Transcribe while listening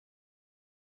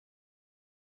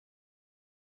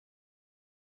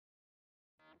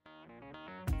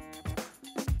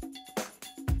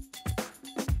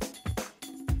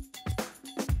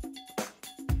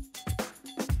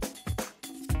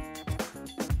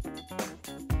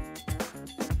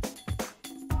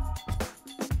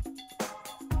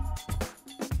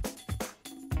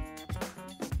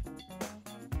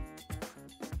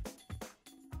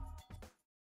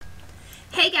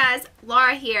Hey guys,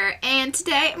 Laura here, and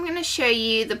today I'm going to show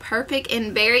you the perfect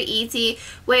and very easy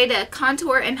way to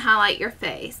contour and highlight your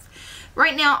face.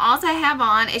 Right now, all I have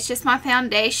on is just my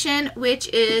foundation, which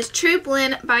is True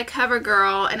Blend by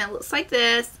CoverGirl, and it looks like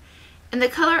this. And the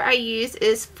color I use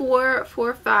is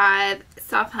 445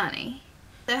 Soft Honey.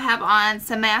 I have on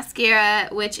some mascara,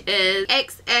 which is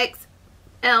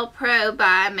XXL Pro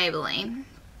by Maybelline.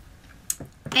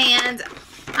 And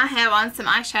I have on some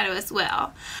eyeshadow as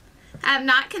well. I have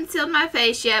not concealed my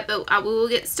face yet, but I will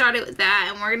get started with that,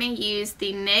 and we're going to use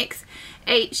the NYX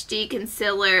HD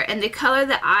Concealer, and the color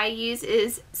that I use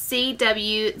is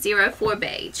CW04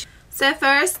 Beige. So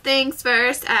first things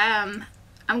first, I'm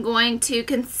going to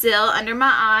conceal under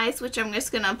my eyes, which I'm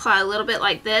just going to apply a little bit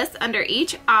like this under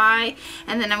each eye,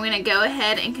 and then I'm going to go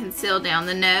ahead and conceal down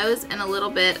the nose and a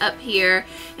little bit up here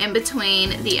in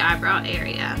between the eyebrow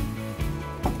area.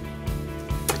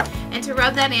 And to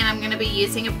rub that in, I'm going to be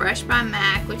using a brush by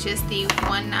MAC, which is the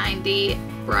 190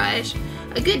 brush.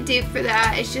 A good dupe for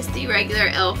that is just the regular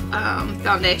e.l.f.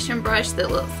 Foundation brush that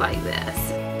looks like this.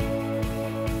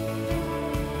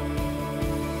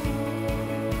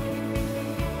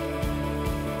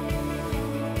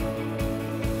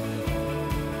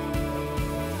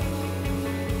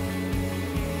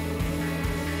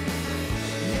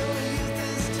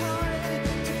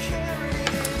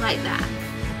 Like that.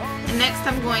 And next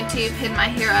I'm going to pin my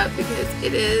hair up because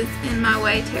it is in my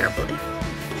way terribly.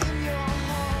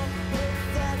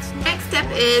 Next step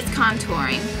is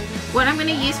contouring. What I'm going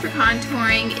to use for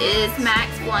contouring is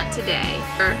MAC's Blunt Today.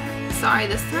 Sorry,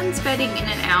 the sun's fading in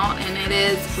and out and it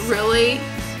is really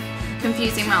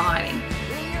confusing my lighting.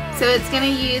 So it's going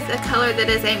to use a color that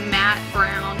is a matte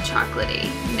brown chocolatey.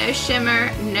 No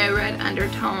shimmer, no red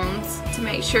undertones to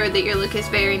make sure that your look is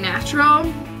very natural.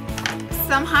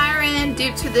 Some higher end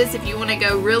dupes for this if you want to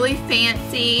go really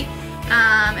fancy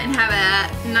and have a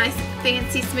nice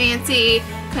fancy smancy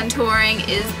contouring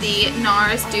is the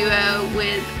NARS Duo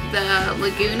with the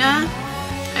Laguna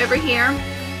over here.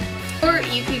 Or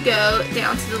you could go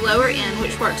down to the lower end,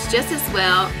 which works just as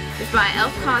well. It's by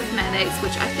e.l.f. Cosmetics,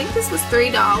 which I think this was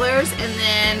 $3, and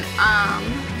then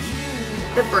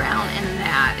the brown in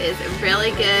that is a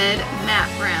really good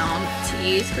matte brown to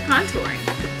use for contouring.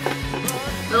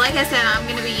 But like I said, I'm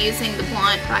going to be using the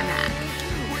Blunt by MAC.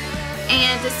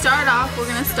 And to start off, we're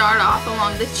going to start off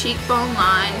along the cheekbone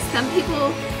line. Some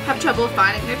people have trouble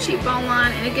finding their cheekbone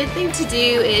line, and a good thing to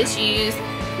do is use,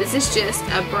 this is just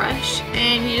a brush,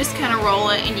 and you just kind of roll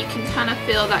it and you can kind of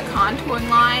feel that contouring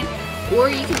line, or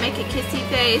you can make a kissy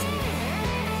face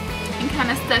and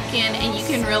kind of suck in, and you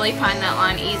can really find that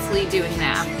line easily doing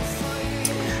that.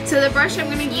 So the brush I'm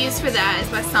going to use for that is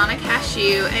by SONIA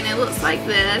KASHUK, and it looks like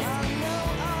this.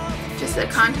 Just a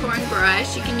contouring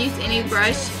brush. You can use any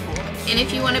brush, and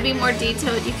if you want to be more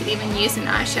detailed, you could even use an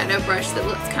eyeshadow brush that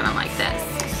looks kind of like this.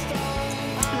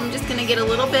 I'm just going to get a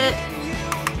little bit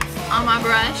on my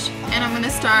brush, and I'm going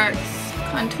to start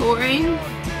contouring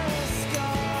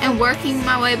and working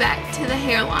my way back to the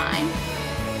hairline.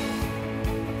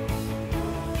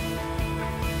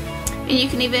 And you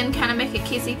can even kind of make a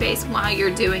kissy face while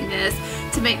you're doing this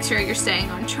to make sure you're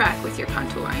staying on track with your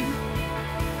contouring.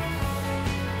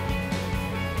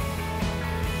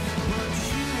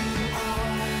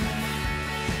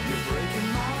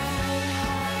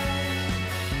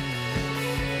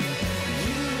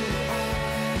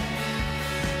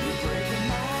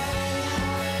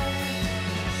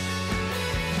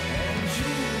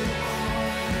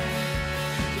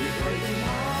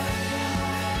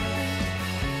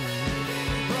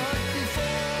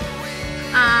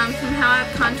 From how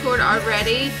I've contoured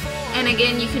already, and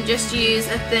again you can just use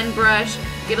a thin brush,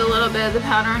 get a little bit of the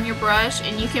powder on your brush,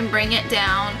 and you can bring it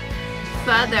down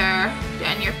further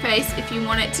down your face if you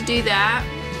want it to do that,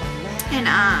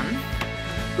 and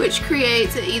which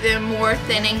creates an even more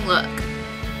thinning look.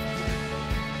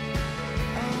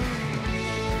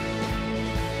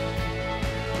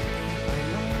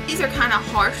 These are kind of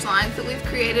harsh lines that we've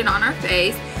created on our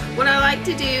face. What I like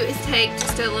to do is take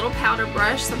just a little powder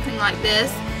brush, something like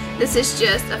this. This is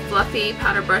just a fluffy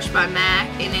powder brush by MAC,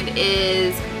 and it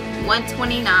is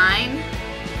 $129.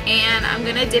 And I'm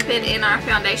going to dip it in our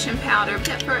foundation powder,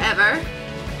 Kept Forever.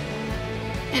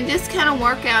 And just kind of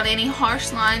work out any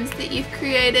harsh lines that you've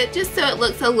created, just so it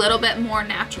looks a little bit more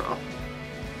natural.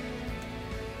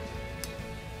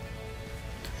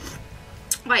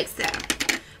 like so.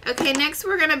 Okay, next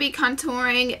we're going to be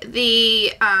contouring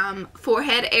the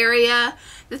forehead area.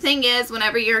 The thing is,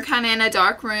 whenever you're kind of in a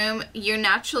dark room, you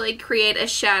naturally create a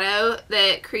shadow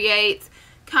that creates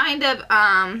kind of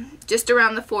just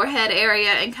around the forehead area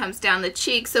and comes down the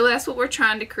cheek. So that's what we're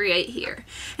trying to create here.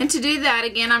 And to do that,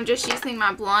 again, I'm just using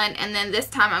my blunt, and then this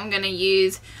time I'm going to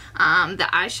use the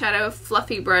eyeshadow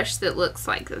fluffy brush that looks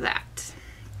like that.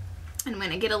 I'm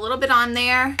going to get a little bit on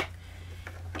there,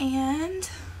 and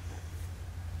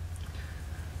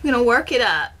I'm going to work it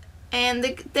up. And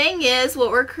the thing is,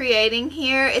 what we're creating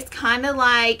here is kind of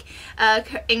like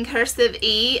in cursive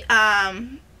E.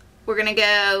 We're going to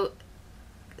go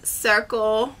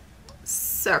circle,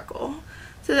 circle.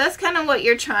 So that's kind of what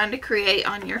you're trying to create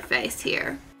on your face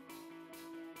here.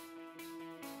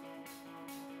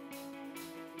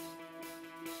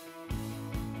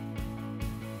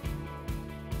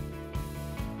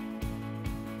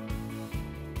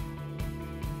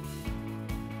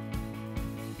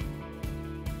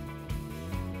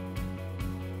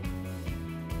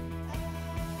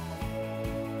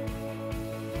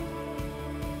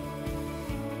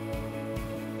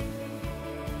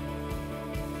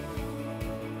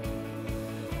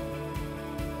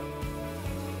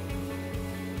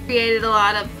 Created a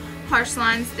lot of harsh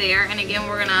lines there, and again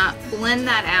we're gonna blend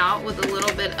that out with a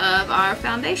little bit of our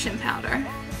foundation powder.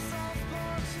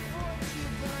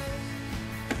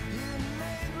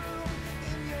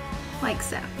 Like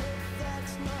so.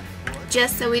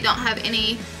 Just so we don't have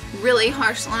any really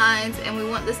harsh lines, and we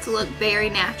want this to look very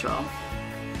natural.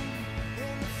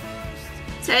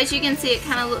 So as you can see, it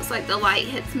kind of looks like the light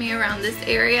hits me around this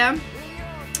area.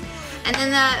 And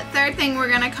then the third thing we're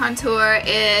going to contour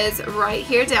is right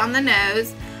here down the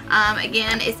nose.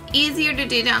 Again, it's easier to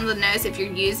do down the nose if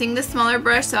you're using the smaller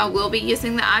brush, so I will be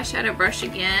using the eyeshadow brush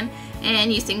again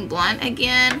and using blunt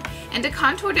again. And to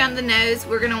contour down the nose,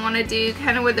 we're going to want to do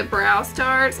kind of where the brow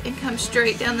starts and come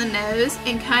straight down the nose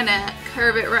and kind of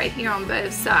curve it right here on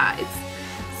both sides.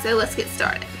 So let's get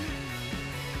started.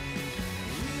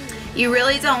 You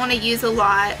really don't want to use a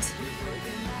lot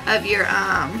of your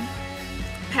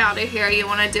powder here. You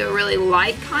want to do a really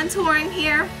light contouring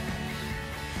here,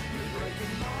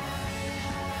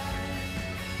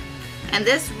 and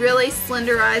this really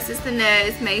slenderizes the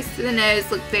nose, makes the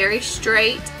nose look very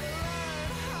straight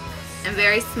and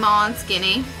very small and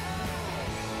skinny.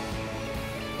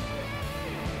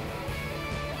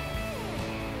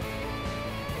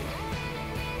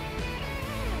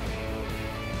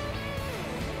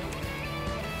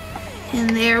 And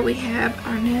there we have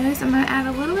our nose. I'm going to add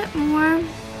a little bit more.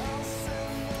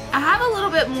 I have a little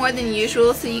bit more than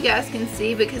usual so you guys can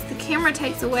see, because the camera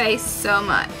takes away so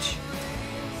much.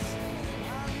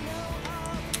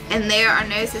 And there, our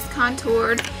nose is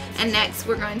contoured. And next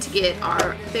we're going to get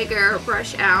our bigger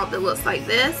brush out that looks like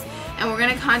this. And we're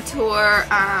going to contour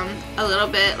a little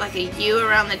bit like a U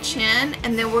around the chin.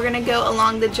 And then we're going to go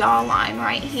along the jawline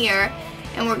right here.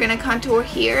 And we're going to contour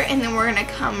here, and then we're going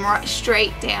to come right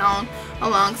straight down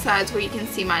along sides where you can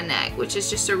see my neck, which is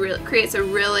just creates a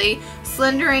really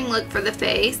slendering look for the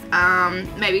face.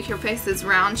 Maybe if your face is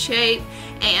round shape,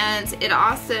 and it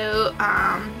also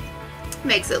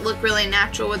makes it look really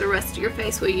natural with the rest of your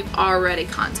face where you've already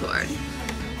contoured.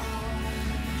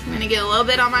 I'm going to get a little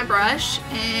bit on my brush,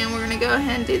 and we're going to go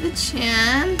ahead and do the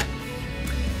chin,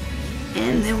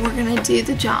 and then we're going to do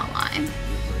the jawline.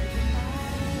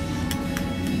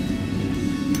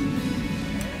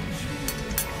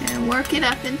 Work it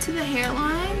up into the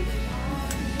hairline,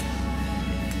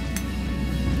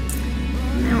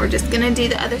 and then we're just going to do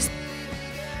the other side.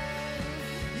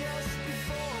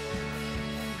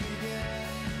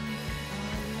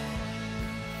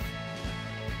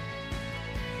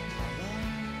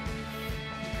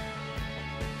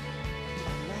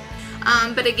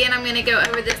 But again, I'm going to go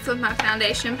over this with my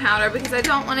foundation powder because I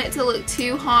don't want it to look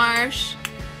too harsh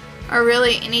or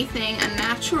really anything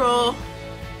unnatural.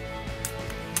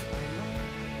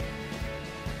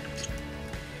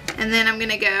 And then I'm going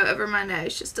to go over my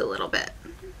nose just a little bit.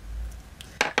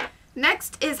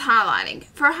 Next is highlighting.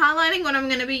 For highlighting, what I'm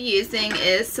going to be using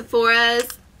is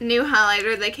Sephora's new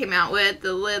highlighter they came out with.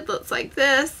 The lid looks like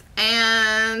this,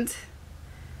 and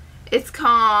it's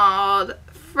called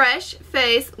Fresh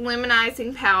Face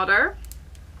Luminizing Powder.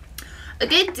 A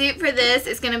good dupe for this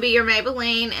is going to be your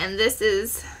Maybelline, and this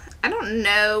is, I don't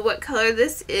know what color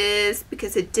this is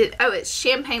because it did, oh, it's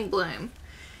Champagne Bloom.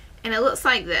 And it looks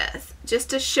like this,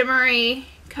 just a shimmery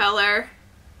color.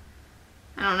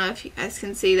 I don't know if you guys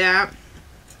can see that.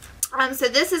 So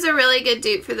this is a really good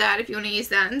dupe for that if you want to use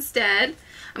that instead.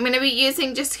 I'm going to be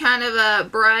using just kind of a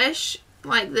brush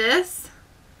like this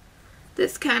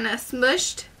kind of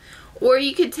smushed. Or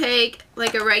you could take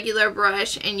like a regular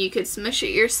brush and you could smush it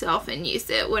yourself and use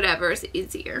it, whatever is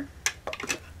easier.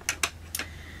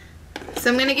 So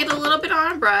I'm going to get a little bit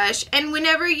on a brush, and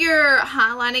whenever you're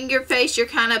highlighting your face, you're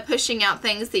kind of pushing out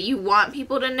things that you want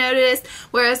people to notice,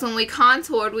 whereas when we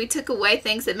contoured, we took away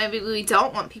things that maybe we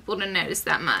don't want people to notice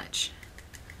that much.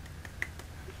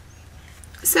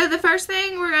 So the first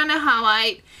thing we're going to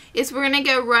highlight is we're going to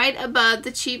go right above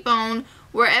the cheekbone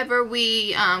wherever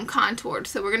we contoured.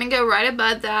 So we're going to go right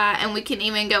above that, and we can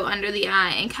even go under the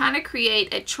eye and kind of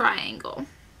create a triangle.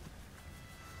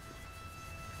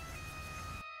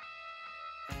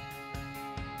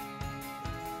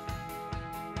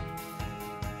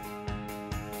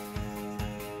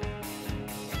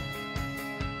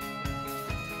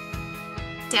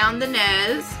 Down the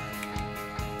nose,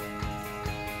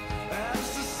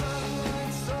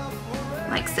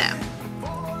 like so.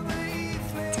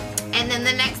 And then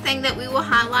the next thing that we will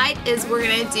highlight is we're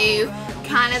going to do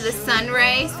kind of the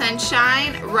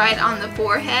sunshine right on the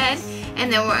forehead. And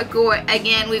then we'll go,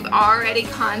 again, we've already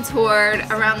contoured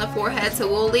around the forehead, so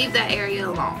we'll leave that area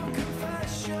alone.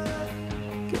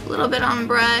 Get a little bit on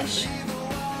brush.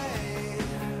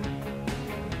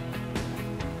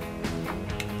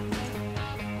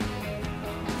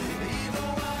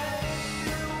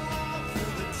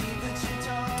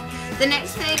 The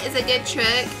next thing is a good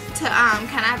trick to kind of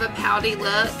have a pouty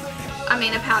look,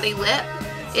 a pouty lip,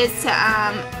 is to,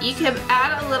 you can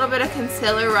add a little bit of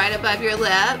concealer right above your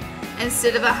lip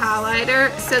instead of a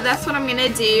highlighter. So that's what I'm going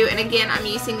to do, and again, I'm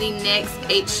using the NYX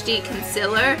HD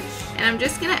concealer, and I'm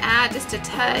just going to add just a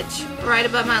touch right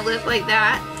above my lip like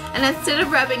that, and instead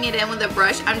of rubbing it in with a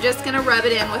brush, I'm just going to rub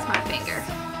it in with my finger.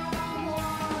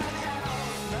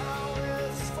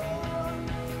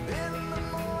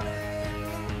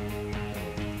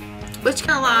 Which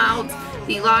allows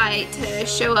the light to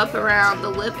show up around the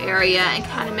lip area and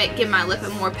kind of give my lip a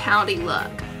more pouty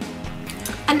look.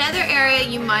 Another area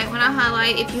you might want to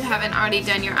highlight if you haven't already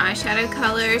done your eyeshadow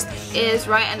colors is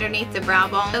right underneath the brow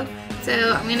bone.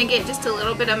 So I'm going to get just a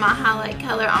little bit of my highlight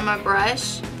color on my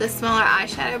brush, the smaller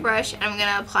eyeshadow brush, and I'm going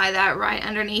to apply that right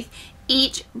underneath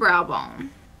each brow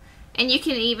bone. And you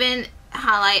can even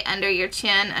highlight under your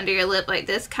chin, under your lip like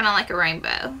this, kind of like a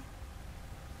rainbow.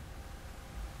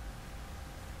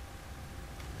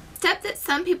 Step that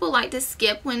some people like to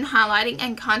skip when highlighting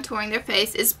and contouring their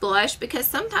face is blush, because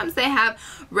sometimes they have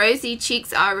rosy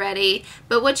cheeks already,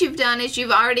 but what you've done is you've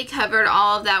already covered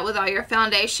all of that with all your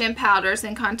foundation, powders,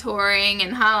 and contouring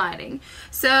and highlighting.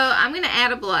 So I'm going to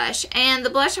add a blush, and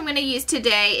the blush I'm going to use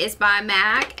today is by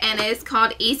MAC, and it's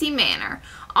called Easy Manner.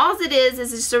 All it is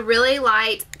just a really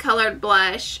light colored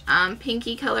blush,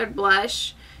 pinky colored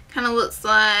blush, kind of looks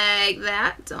like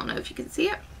that. Don't know if you can see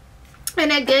it. And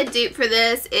a good dupe for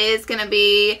this is going to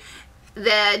be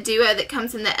the duo that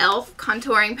comes in the e.l.f.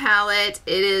 contouring palette.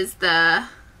 It is the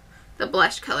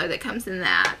blush color that comes in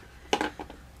that.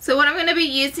 So what I'm going to be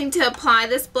using to apply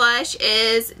this blush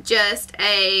is a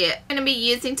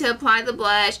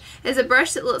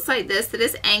brush that looks like this, that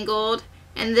is angled.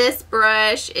 And this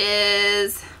brush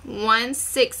is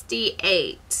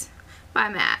 168 by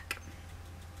MAC.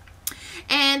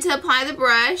 And to apply the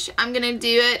brush, I'm going to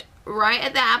do it right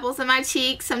at the apples of my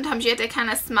cheeks. Sometimes you have to kind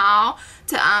of smile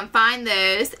to find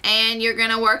those, and you're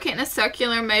going to work it in a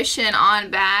circular motion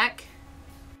on back.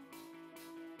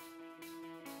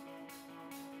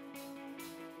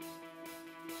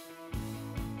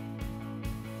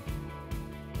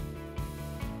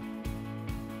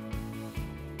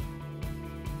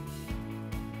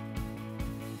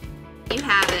 You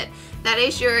have it. That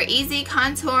is your easy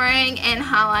contouring and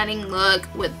highlighting look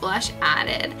with blush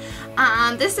added.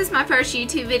 This is my first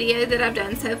YouTube video that I've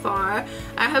done so far.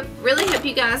 I really hope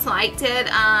you guys liked it.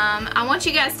 I want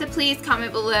you guys to please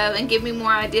comment below and give me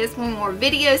more ideas, more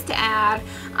videos to add.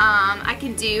 I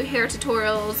can do hair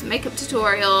tutorials, makeup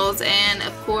tutorials, and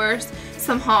of course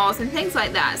some hauls and things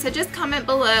like that. So just comment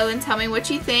below and tell me what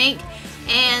you think,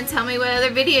 and tell me what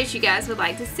other videos you guys would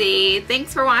like to see.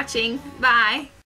 Thanks for watching. Bye.